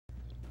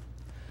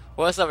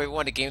What's up,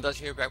 everyone? The Game Does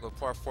here back with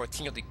part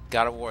 14 of the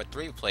God of War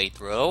 3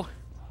 playthrough.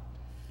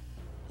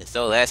 And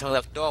so, last time we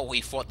left off, we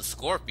fought the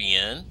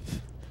Scorpion,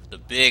 the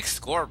big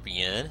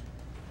Scorpion,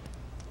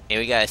 and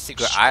we got a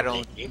secret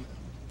item. And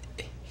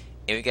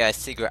we got a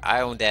secret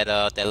item that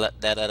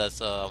let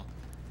us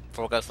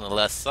focus on the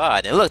left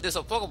side. And look, there's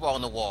a Pokeball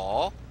on the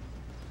wall.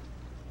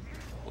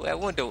 Where that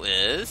window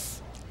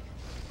is.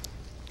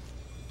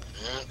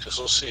 Yeah, guess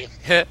we'll see.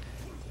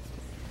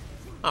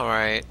 All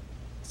right.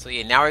 So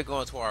yeah, now we're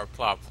going to our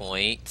plot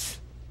point.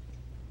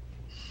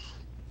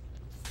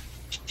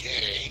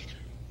 Okay.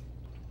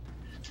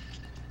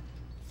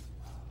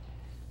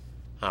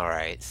 All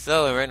right.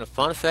 So, in random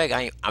fun fact,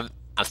 I'm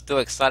still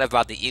excited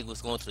about the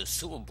Eagles going to the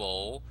Super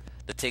Bowl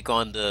to take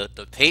on the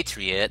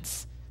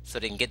Patriots, so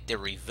they can get their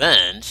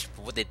revenge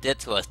for what they did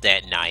to us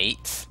that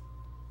night.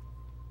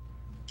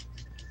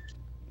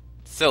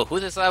 So,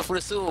 who's excited for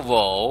the Super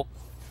Bowl?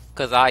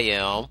 Cause I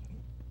am.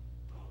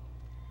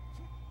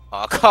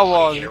 Oh, come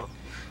on.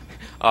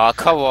 Oh,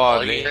 come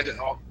on, man.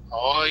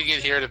 All you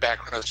can hear in the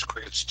background is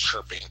crickets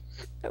chirping.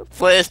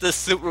 But it's the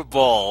Super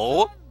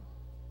Bowl.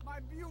 My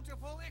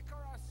beautiful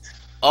Icarus.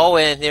 Oh,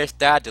 and there's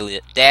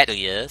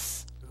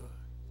Daedalus.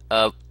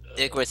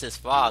 Icarus'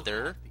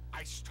 father. The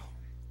ice storm.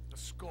 The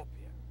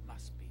scorpion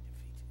must be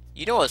defeated.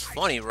 You know what's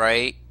funny,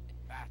 right?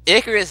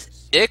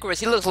 Icarus, he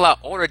looks a lot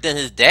older than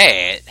his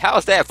dad. How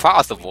is that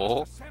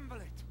possible? Assemble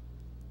it.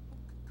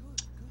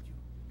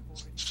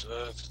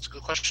 It's a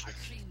good question. I've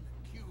seen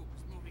the cubes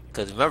moving.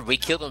 Because remember, we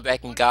killed him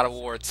back in God of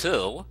War 2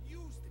 Use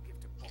the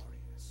gift of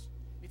Boreas.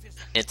 It is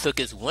and took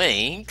his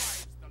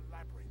wings. the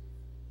labyrinth.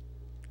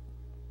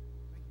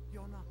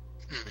 You're not.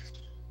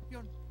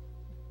 You're.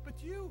 But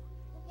you.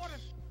 What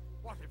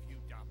have you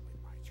done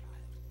with my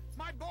child?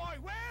 My boy.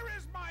 Where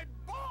is my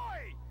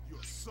boy?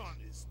 Your son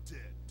is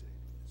dead,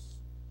 Davis.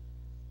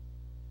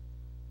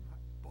 My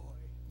boy.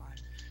 My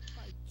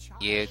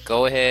child. Yeah,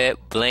 go ahead,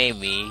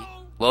 blame me.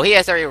 Well, he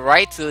has every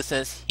right to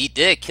since he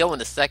did kill in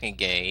the second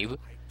game.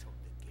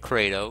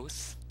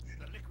 Kratos.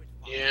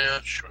 Yeah,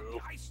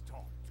 true.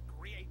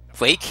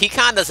 But he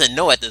kind of doesn't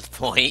know at this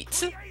point.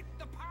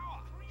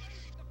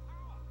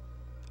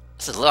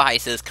 This is little how he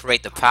says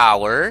create the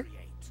power.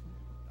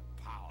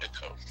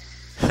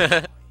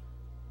 Echo.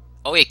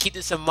 Oh yeah, keep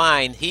this in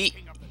mind. He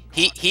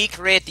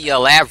created the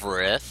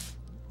labyrinth,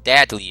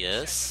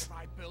 Daedalus.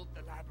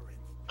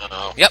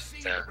 Oh, Yep.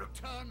 fair.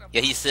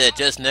 Yeah, he said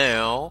just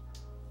now.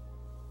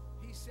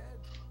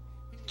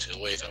 Too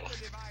late though.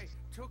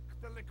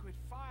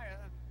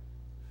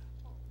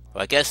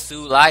 Well, I guess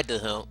Sue lied to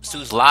him.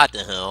 Sue's lied to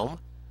him.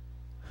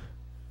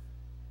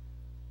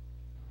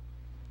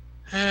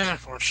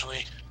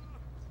 Unfortunately.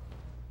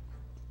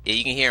 Yeah,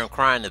 you can hear him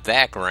crying in the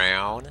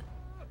background.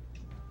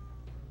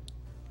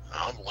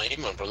 I don't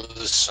blame my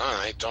brother's son.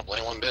 I don't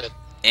blame one bit.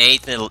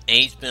 And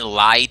he's been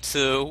lied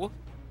to.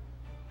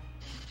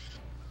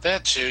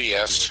 That too,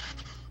 yes.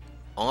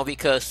 Only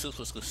because Zeus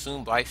was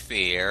consumed by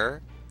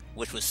fear.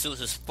 Which was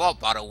Zeus's fault,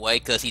 by the way,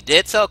 because he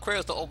did tell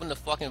Kratos to open the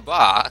fucking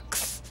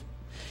box.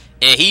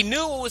 And he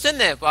knew what was in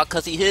that box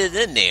because he hid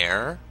it in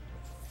there.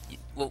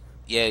 Well,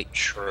 yeah.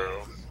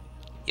 True.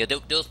 Yeah,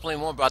 they'll explain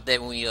more about that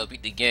when we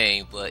beat the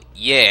game, but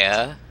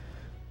yeah.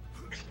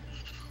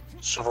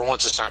 So for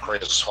once, it's not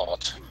Kratos'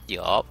 fault.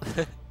 Yup.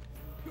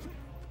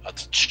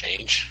 That's a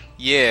change.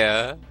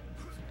 Yeah.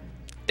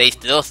 What they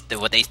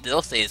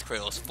still say is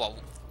Kratos'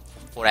 fault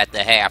for that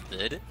to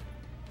happen.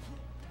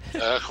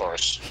 Of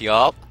course.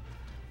 Yup.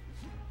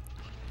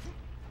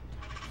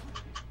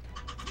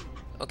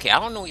 Okay, I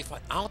don't think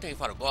we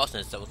fought a boss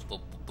in this,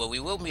 but we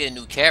will meet a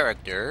new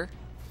character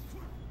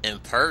in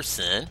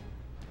person.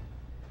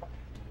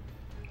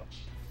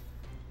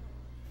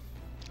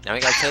 Now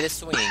we gotta play the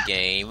swinging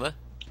game.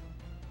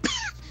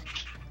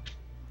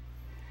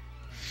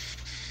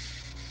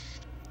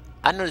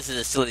 I know this is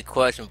a silly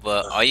question,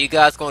 but are you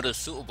guys going to the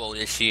Super Bowl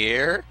this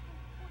year?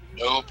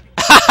 Nope.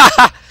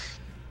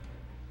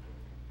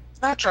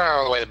 Not try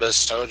all the way to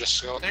Bestow,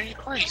 just go there, you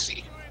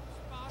crazy.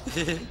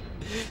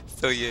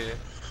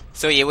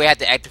 So yeah, we have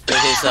to activate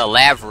his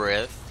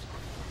labyrinth,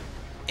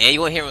 and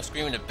you won't hear him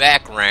scream in the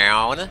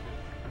background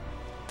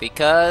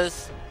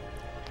because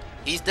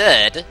he's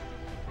dead.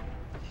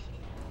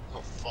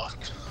 Oh fuck.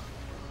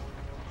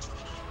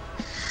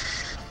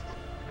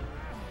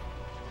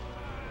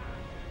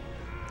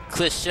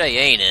 Cliche,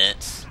 ain't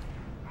it?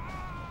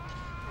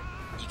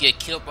 You get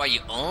killed by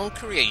your own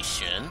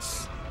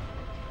creations.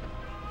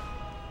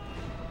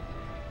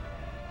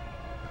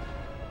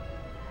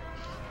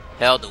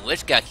 Hell, the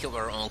witch got killed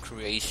by her own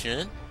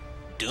creation.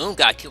 Doom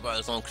got killed by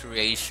his own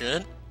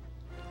creation.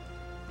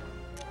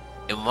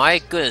 And my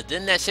goodness,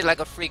 didn't that shit like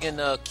a freaking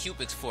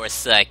cubics for a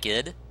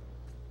second?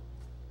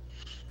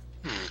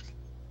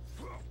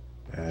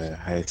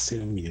 I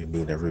assume you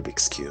mean a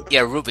Rubik's Cube.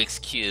 Yeah, Rubik's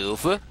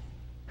Cube.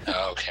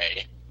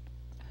 Okay.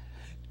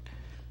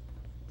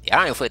 Yeah,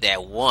 I only played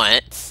that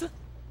once.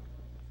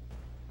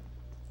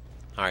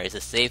 Alright, it's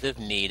a save if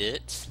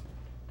needed.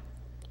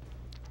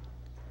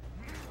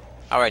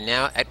 Alright,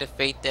 now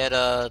activate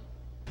that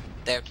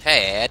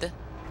pad.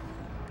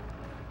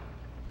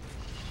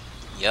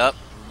 Yup,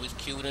 Rubik's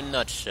Cube in a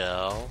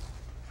nutshell.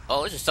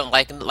 Oh, this is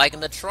something like in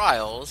the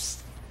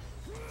trials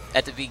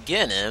at the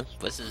beginning,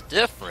 but this is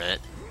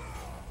different.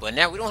 But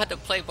now we don't have to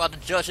play by the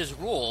judge's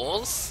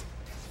rules.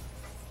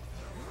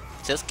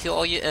 Just kill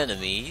all your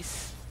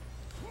enemies.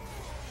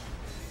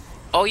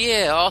 Oh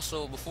yeah,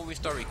 also before we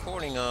start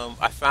recording,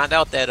 I found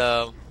out that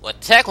well,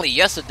 technically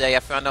yesterday I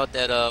found out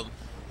that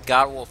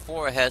God of War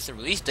 4 has a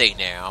release date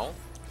now.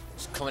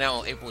 It's coming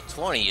out on April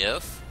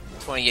 20th,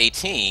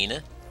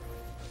 2018,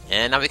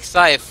 and I'm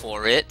excited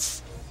for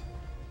it.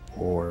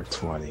 Or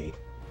 20.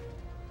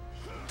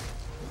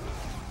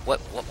 What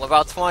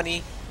about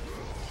 20?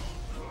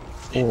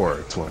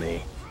 Or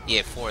 20.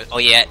 Yeah, 4. Oh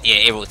yeah,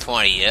 April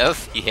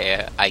 20th.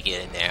 Yeah, I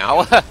get it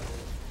now.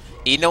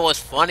 You know what's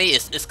funny?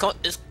 It's going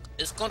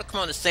to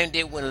come out the same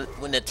day when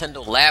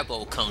Nintendo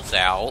Labo comes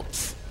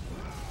out.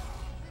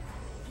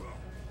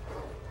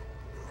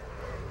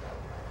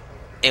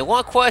 And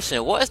one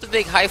question: what is the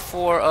big hype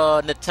for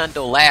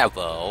Nintendo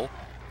Labo?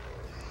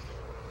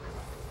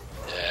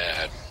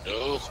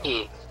 No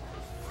clue.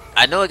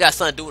 I know it got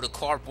something to do with a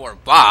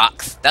cardboard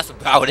box. That's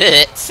about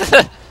it.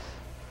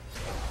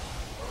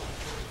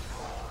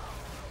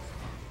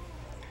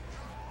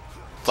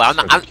 But I'm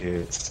For not. the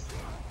kids.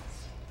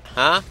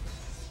 Huh?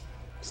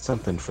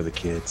 Something for the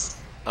kids.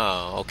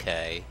 Oh,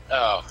 okay.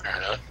 Oh, fair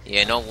enough.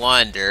 Yeah, no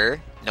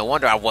wonder. No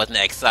wonder I wasn't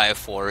excited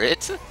for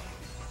it.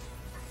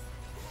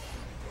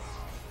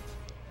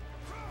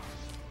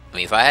 I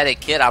mean, if I had a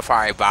kid, I'd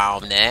probably buy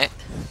him that.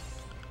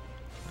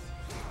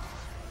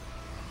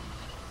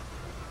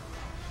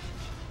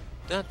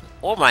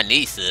 Or my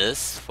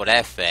nieces, for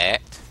that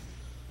fact.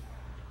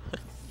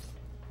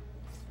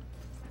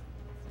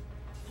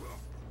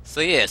 So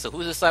yeah, so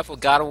who's excited for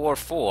God of War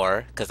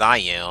 4? Because I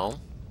am.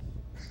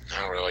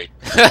 Not really.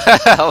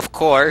 Of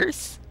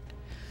course.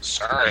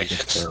 Sorry.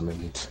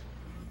 Determined.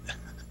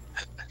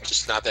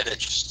 Just not that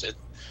interested.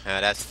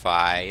 That's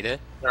fine.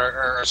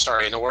 Or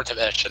sorry, in the words of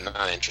Eshin,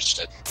 not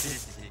interested.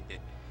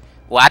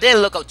 Well, I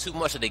didn't look up too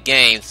much of the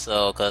game,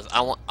 so because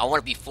I want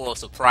to be full of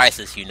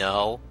surprises, you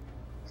know.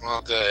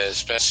 Well, good,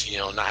 especially,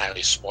 not have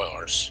any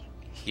spoilers.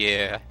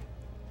 Yeah.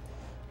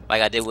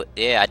 Like I did with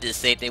I did the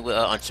same thing with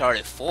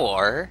Uncharted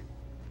 4.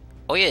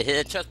 Oh yeah,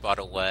 hidden chest by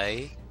the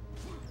way.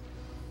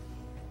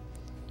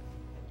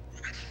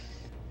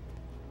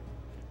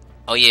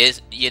 Oh yeah,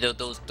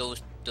 those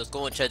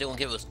golden chests, they're gonna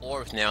give us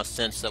orbs now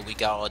since we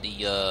got all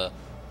the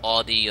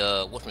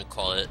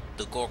whatchamacallit,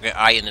 the Gorgon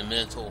Eye and the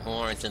Minotaur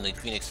horns and the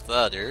Phoenix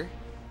feather.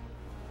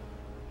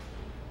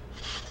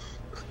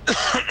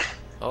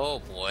 Oh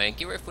boy, and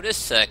get ready for this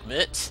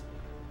segment.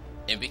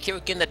 And be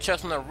careful getting the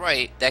chest on the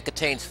right that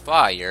contains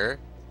fire.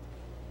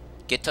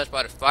 Get touched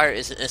by the fire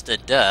is an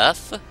instant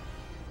death.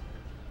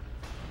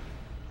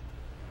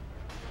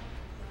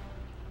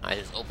 I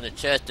just open the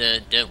chest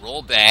and then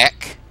roll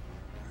back.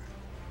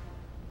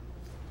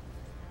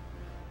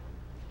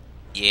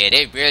 Yeah,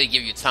 they barely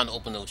give you time to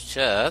open those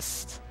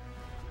chests.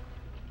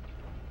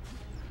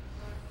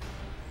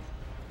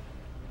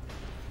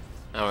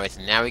 Alright,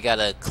 so now we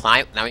gotta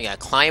climb. Now we gotta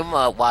climb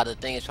up while the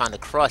thing is trying to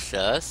crush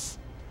us.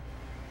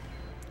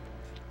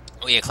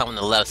 Oh yeah, climb on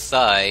the left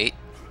side.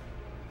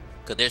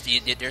 Cause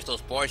there's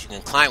those bars you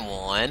can climb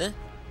on.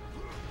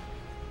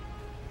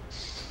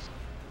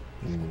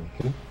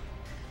 Mm-hmm.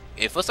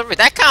 And for some reason,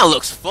 that kind of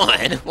looks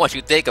fun once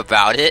you think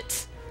about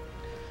it.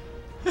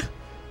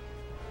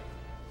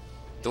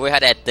 The way how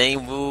that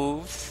thing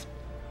moves.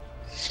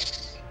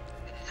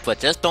 But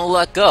just don't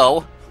let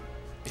go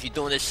if you're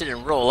doing this shit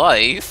in real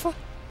life.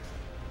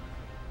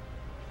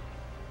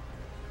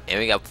 And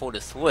we gotta pull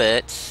the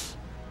switch.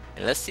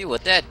 And let's see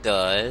what that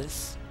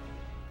does.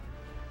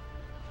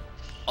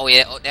 Oh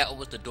yeah, that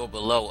opens the door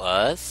below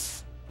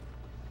us.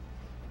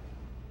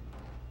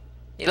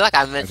 Yeah, like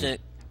I mentioned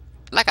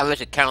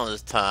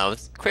countless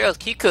times,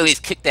 Kratos, he could at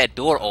least kick that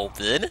door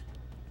open.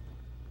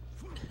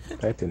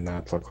 That did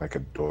not look like a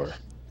door.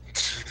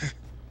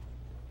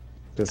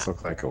 This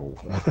looked like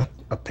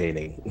a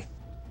painting.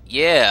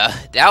 Yeah,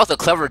 that was a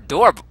clever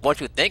door once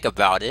you think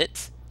about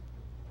it.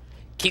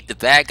 Keep the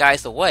bad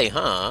guys away,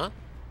 huh?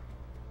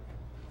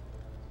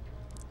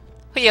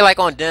 Yeah, like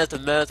on Dennis the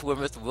Menace where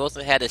Mr.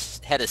 Wilson had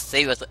to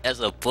save us as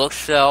a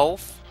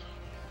bookshelf.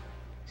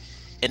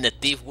 And the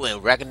thief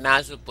wouldn't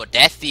recognize it, but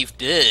that thief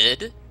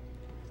did.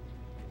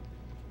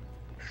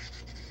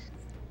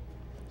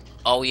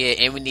 Oh yeah,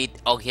 and we need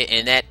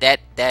and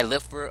that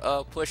lift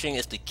we're pushing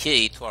is the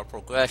key to our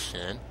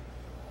progression.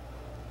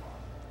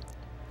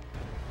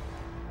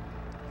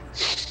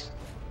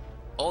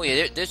 Oh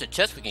yeah, there's a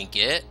chest we can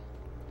get.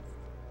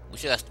 We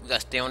gotta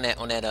stay on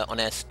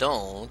that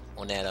stone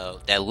on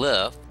that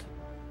lift,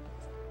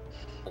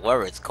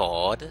 whatever it's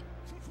called,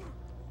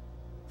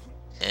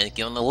 and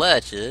get on the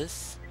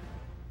ledges,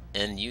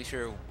 and use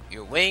your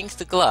wings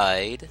to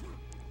glide,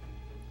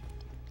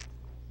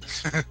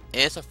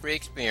 and some free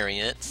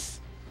experience.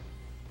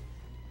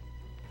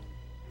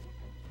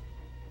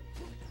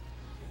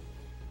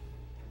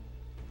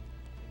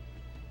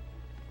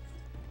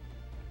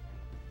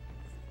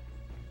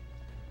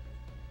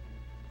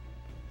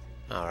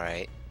 All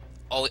right.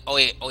 Oh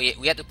oh yeah,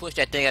 we have to push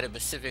that thing at a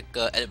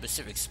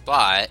specific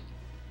spot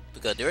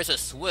because there is a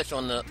switch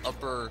on the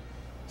upper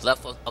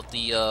left of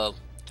the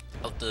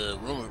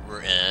room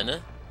we're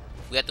in.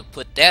 We have to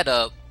put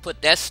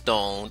that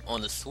stone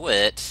on the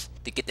switch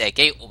to get that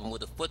gate open where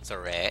the foots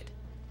are at.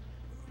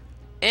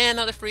 And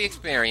another free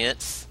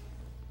experience.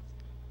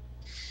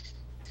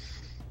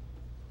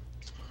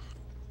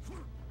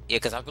 Yeah,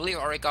 because I believe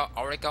I already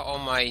got all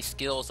my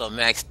skills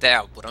maxed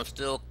out, but I'm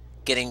still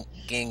getting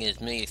as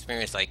many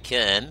experience as I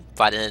can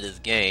by the end of this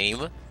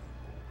game.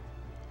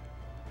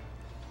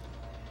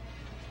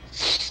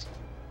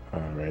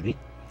 Alrighty.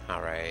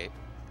 Alright.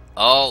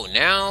 Oh,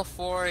 now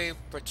for a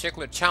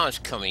particular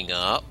challenge coming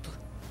up,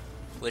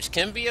 which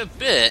can be a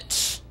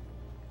bitch,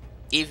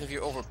 even if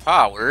you're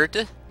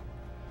overpowered.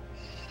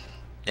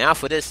 Now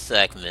for this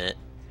segment.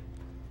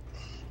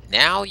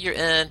 Now you're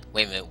in...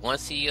 Wait a minute,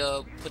 once he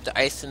put the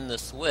ice in the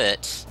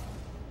switch,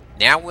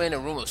 now we're in a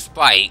room of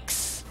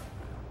spikes.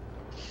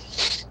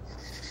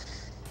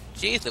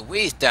 Jeez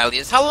Louise,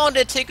 Dahlias, how long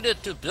did it take you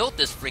to build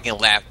this freaking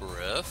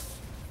labyrinth?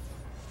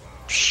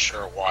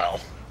 Sure, a while.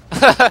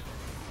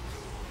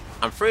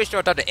 I'm pretty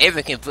sure Dr.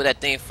 Avon can build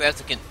that thing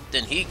faster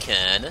than he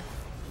can.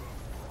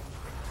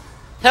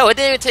 Hell, it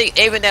didn't even take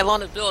Avon that long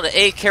to build an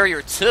A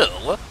carrier too.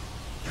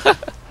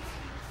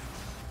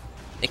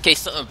 In case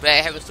something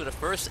bad happens to the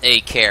first A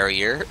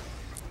carrier.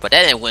 But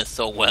that didn't went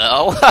so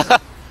well.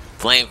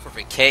 Blame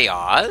perfect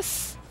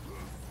chaos.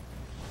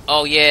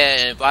 Oh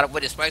yeah, and by the way,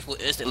 the spikes will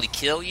instantly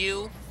kill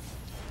you.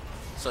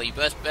 So your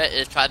best bet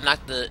is try to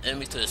knock the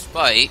enemies to the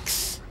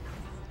spikes.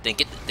 Then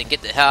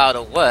get the hell out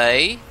of the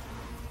way.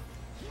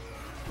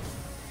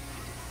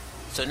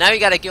 So now you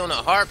gotta get on a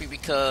harpy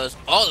because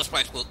all the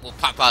spikes will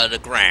pop out of the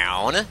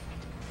ground.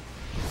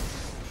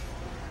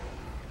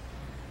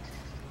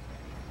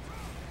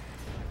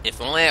 If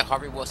only that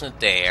harpy wasn't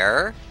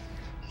there,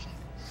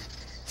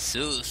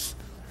 Zeus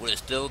would have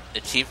still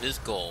achieved his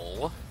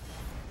goal.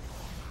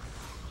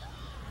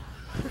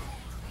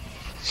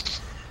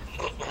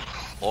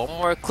 One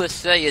more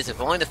cliche is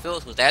if only the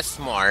Phillips was that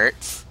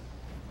smart.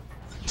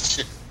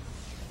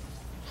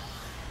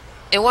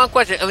 And one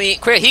question, I mean,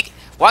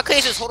 why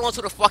couldn't he just hold on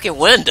to the fucking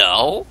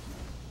window?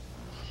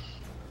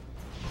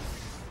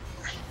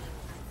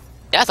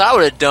 That's what I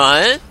would have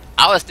done.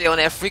 I would stay on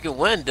that freaking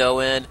window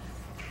and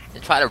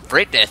try to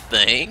break that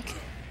thing.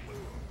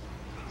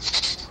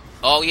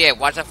 Oh yeah,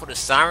 watch out for the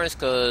sirens,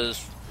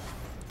 cause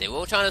they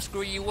will try to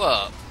screw you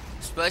up,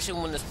 especially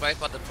when the spike's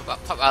about to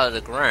pop out of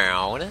the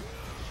ground.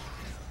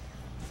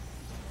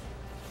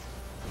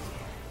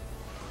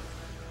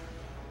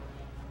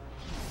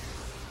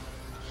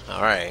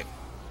 All right.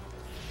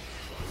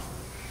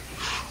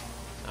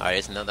 Alright,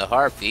 it's another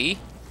harpy.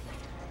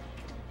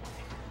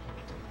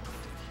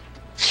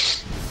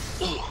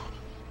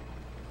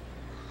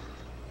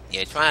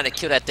 Yeah, try not to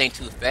kill that thing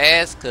too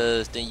fast,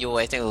 cause then you'll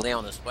accidentally lay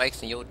on the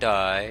spikes and you'll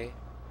die.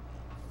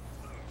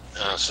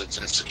 So it's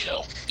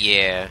insta-kill.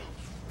 Yeah.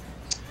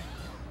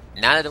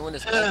 Now that the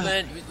window's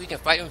open, we can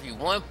fight him if you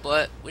want,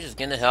 but we're just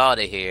getting the hell out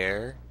of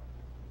here.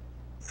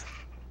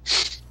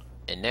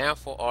 And now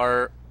for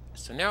our...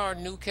 So now our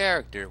new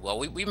character. Well,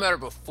 we met her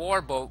before,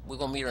 but we're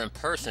gonna meet her in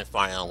person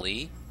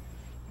finally.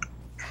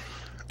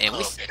 And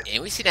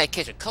we see that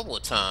catch a couple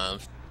of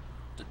times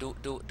doing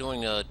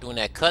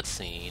that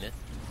cutscene.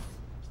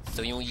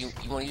 So you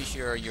want to use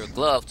your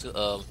glove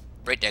to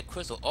break that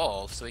crystal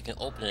off so we can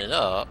open it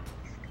up.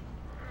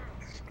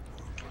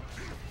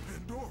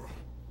 Pandora.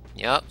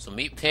 Yep. So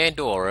meet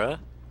Pandora.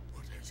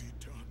 What has he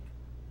done?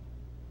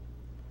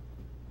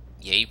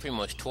 Yeah, he pretty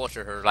much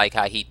tortured her like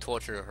how he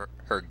tortured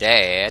her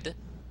dad,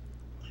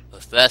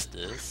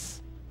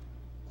 Hephaestus.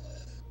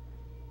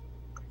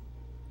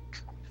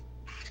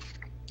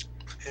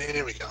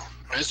 Here we go.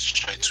 This is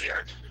giant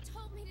sweetheart. You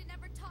told me to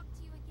never talk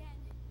to you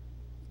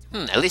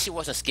again. At least she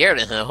wasn't scared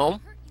of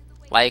him,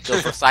 like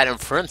a Poseidon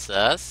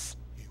princess.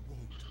 He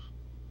won't.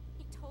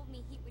 He told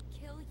me he would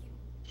kill you.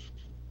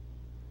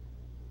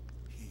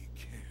 He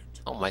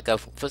can't. Oh my god!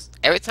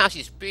 Every time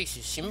she speaks,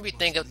 she made me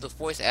think of the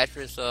voice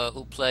actress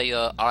who played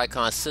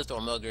Icon's sister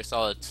on Metal Gear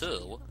Solid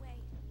 2.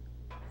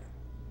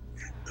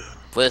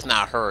 But it's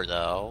not her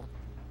though.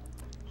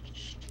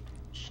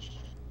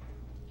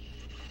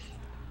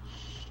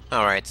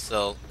 Alright,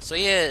 so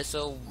yeah,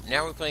 so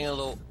now we're playing a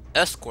little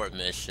escort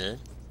mission.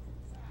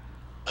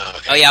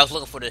 Okay. Oh yeah, I was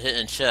looking for the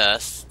hidden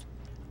chest.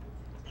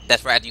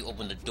 That's right after you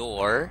open the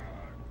door.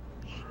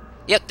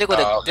 Yep, they're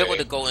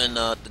gonna go in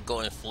the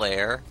golden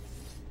flare.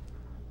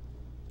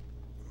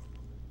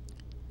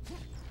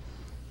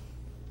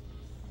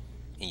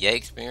 And yeah,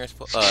 experience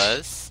for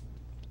us.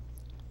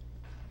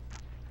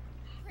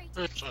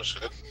 That's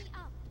good.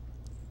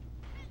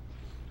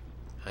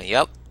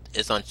 Yep,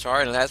 it's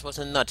Uncharted and that's what's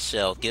in a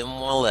nutshell. Give him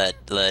more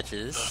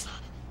ledges.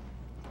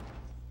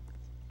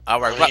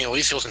 Alright, I mean, at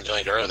least he wasn't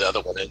doing it earlier. The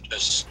other one, it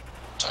just...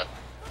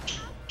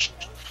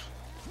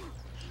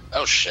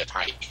 Oh shit,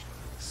 hi.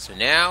 So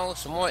now,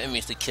 some more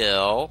enemies to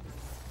kill.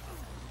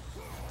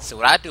 So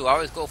what I do, I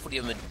always go for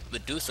the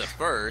Medusa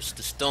first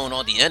to stone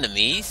all the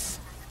enemies.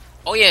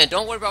 Oh yeah, and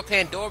don't worry about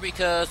Pandora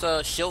because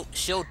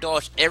she'll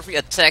dodge every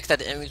attack that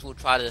the enemies will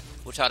try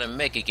to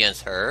make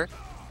against her.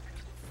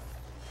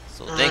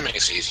 So That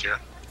makes it easier.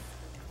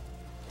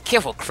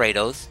 careful,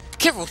 Kratos.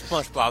 Careful,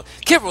 SpongeBob.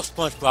 Careful,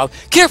 SpongeBob.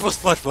 Careful,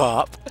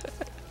 SpongeBob.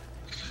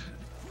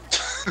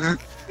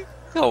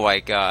 Oh my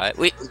God.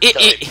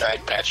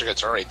 Patrick,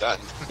 it's already done.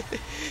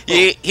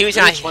 He was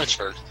trying. It's my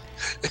turn.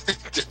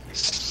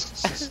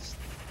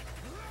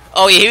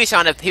 Oh yeah, he was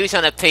trying to paint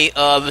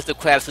Mr.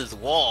 Krabs'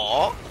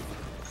 wall.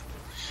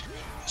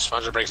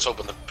 Sponge breaks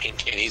open the paint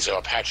can easy.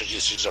 Patrick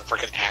just uses a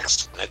freaking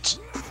axe on it.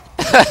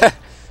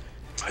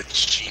 But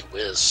gee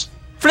whiz.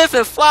 Flip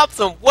and flops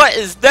him. What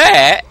is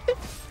that?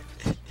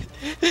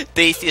 Then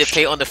you see the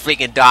paint on the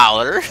freaking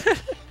dollar. You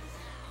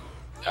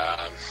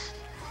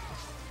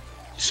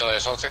still there,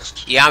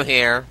 Celtics? Yeah, I'm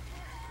here.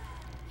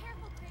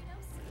 Careful,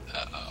 Kratos.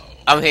 Uh-oh.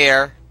 I'm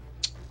here.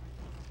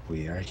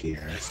 We are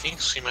here. I think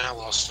we might have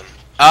lost him.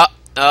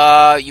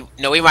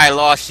 We might have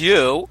lost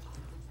you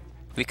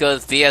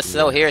because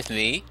VSL hears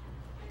me.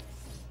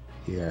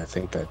 Yeah, I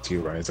think that's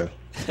you, Ryza.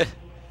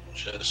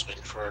 Just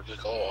waiting for it to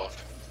go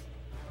off.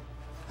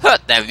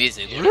 That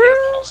music. Yeah,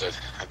 pause it.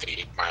 I think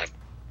he might have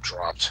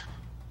dropped.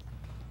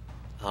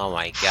 Oh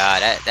my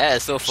God, that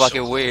is so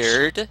fucking close.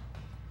 weird.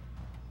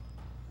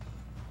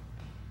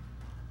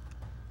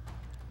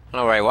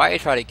 Alright, why you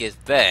try to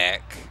get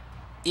back?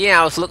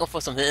 Yeah, I was looking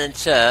for some hidden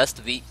chests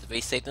to be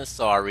safe than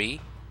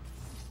sorry.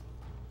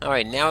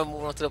 Alright, now we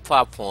move on to the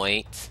plot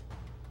point.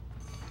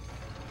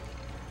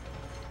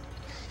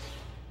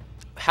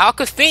 How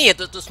convenient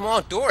that the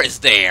small door is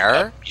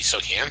there. You still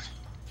can?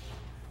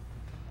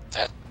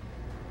 That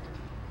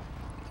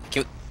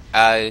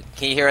Can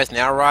you hear us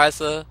now,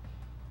 Ryza?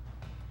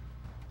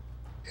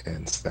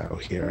 And now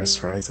hear us,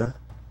 Ryza.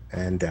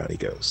 And down he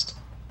goes.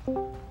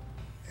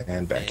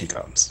 And back he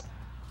comes.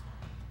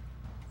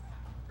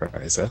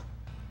 Ryza.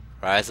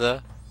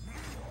 Ryza?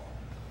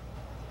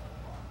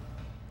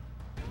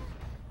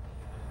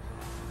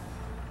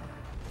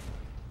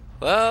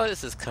 Well,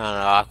 this is kind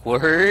of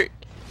awkward.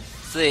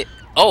 See,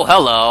 oh,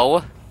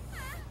 hello.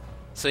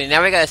 So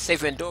now we gotta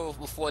save Pandora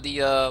before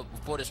the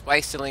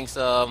Spice Ceiling's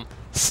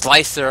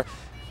slicer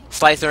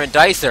and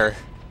dicer.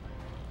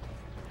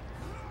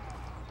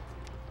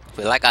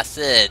 But like I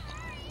said,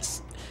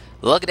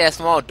 look at that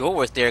small door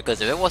was there,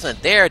 because if it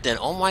wasn't there, then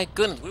oh my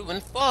goodness, we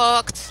would've been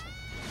fucked.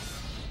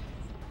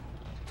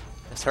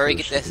 Let's hurry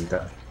get this.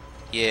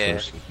 Yeah. You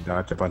can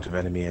dodge a bunch of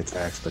enemy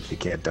attacks, but you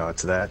can't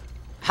dodge that.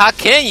 How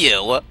can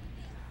you?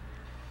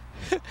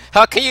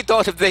 How can you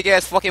dodge a big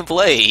ass fucking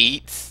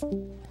blades?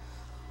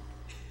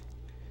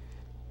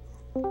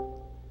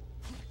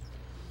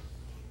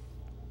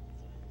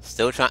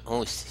 Still trying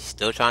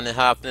to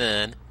hop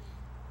in.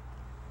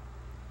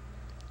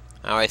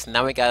 Alright, so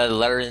now we gotta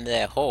let her into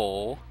that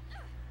hole.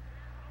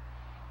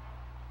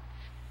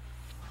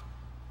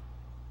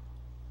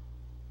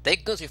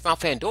 Thank goodness we found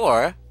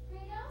Pandora.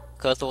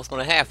 Because what's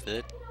gonna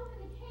happen.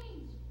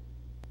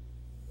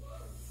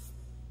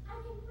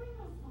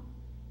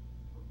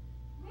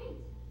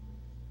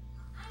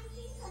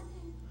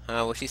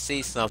 Well, she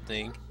sees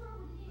something.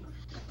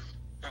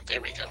 oh,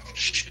 there we go.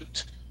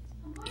 Shoot.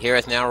 You hear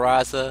us now,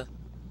 Raza?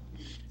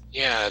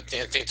 Yeah, I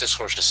think this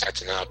horse is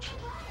acting up.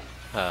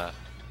 All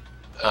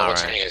What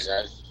time right. is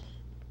that?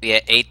 We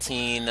at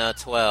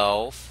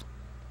 1812,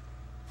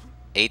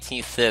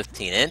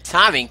 1815, and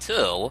timing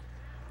too,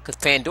 because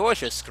Pandora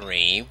just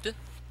screamed.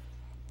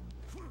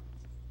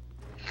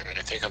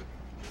 I think I'm.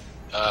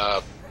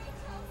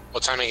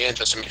 What time again?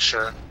 Just to make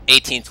sure.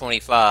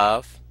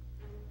 1825.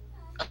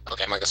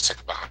 Okay, I'm like a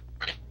second behind.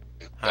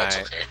 That's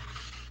Alright. okay.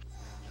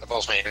 I've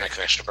lost my internet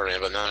connection for a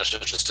minute, but no, it's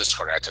just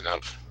Discord acting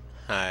up.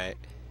 Alright.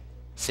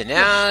 So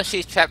now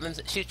she's trapped in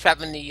the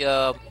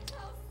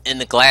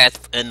glass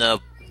a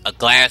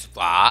glass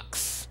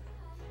box.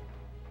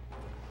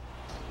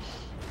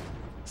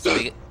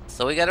 So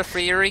we gotta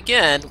free her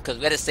again because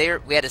we had to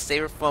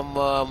save her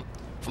from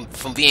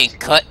being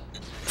cut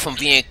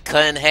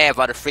in half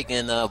by the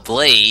freaking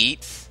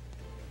blades.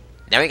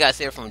 Now we gotta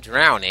save her from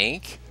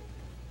drowning.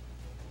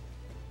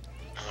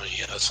 Oh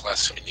yeah, that's the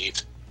last thing we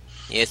need.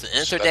 Yeah, so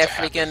insert So that that's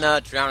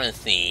freaking drowning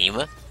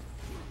theme.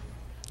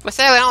 But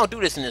sadly, I don't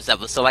do this in this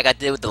episode like I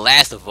did with The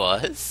Last of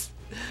Us.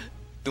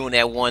 Doing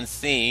that one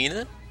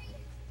scene.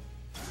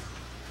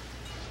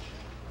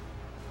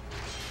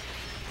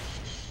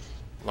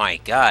 My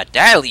God,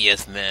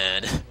 Dahlius,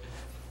 man.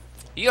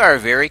 You are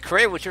very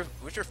creative with your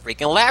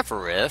freaking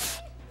labyrinth.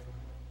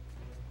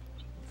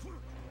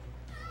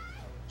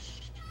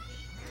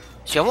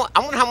 Gee, I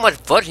wonder how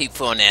much budget he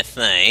put on that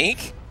thing.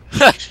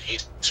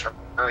 He's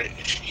turning.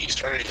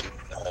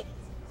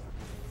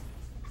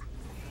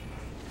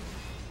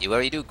 You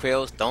whatever you do,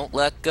 Kratos, don't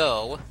let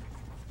go.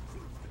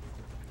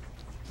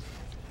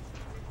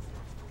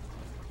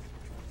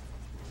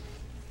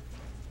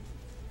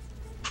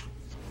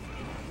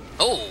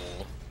 Oh!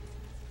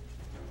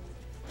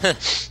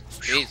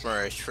 Street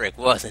Runner's trick,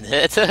 wasn't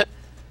it?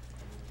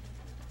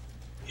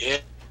 Yeah,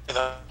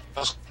 that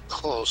was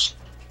close.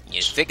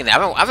 Yeah, speaking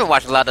of, I've been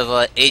watching a lot of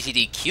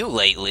AGDQ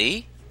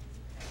lately.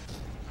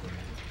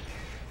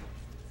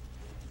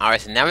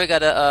 Alright, so now we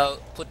gotta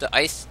put the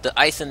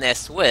ice in that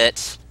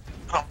switch.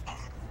 Oh.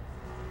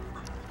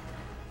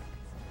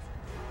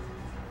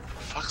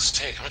 Fuck's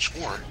sake, how much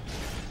more?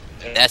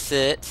 That's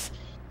it.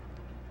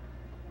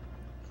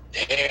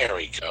 There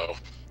we go.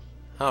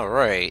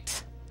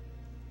 Alright.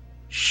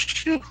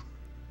 Shoo.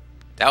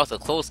 That was a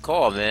close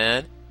call,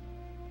 man.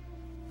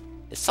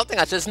 It's something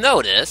I just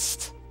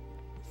noticed.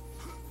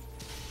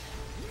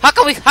 How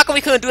come we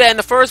couldn't do that in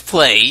the first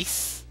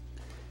place?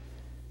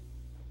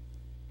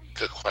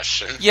 Good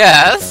question.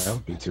 Yes. That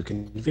would be too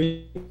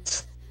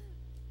convenient.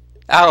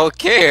 I don't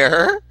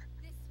care.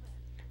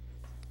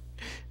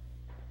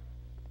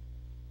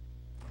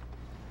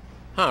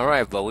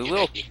 Alright, but we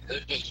will. You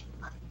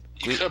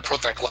could have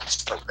put that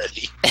glass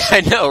already. I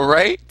know,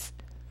 right?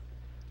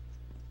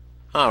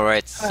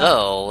 Alright,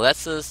 so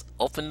let's just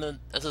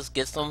let's just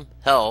get some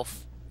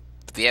health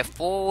to be at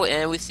full,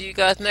 and we see you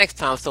guys next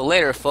time. So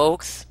later,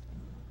 folks.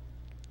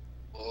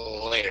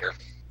 Later.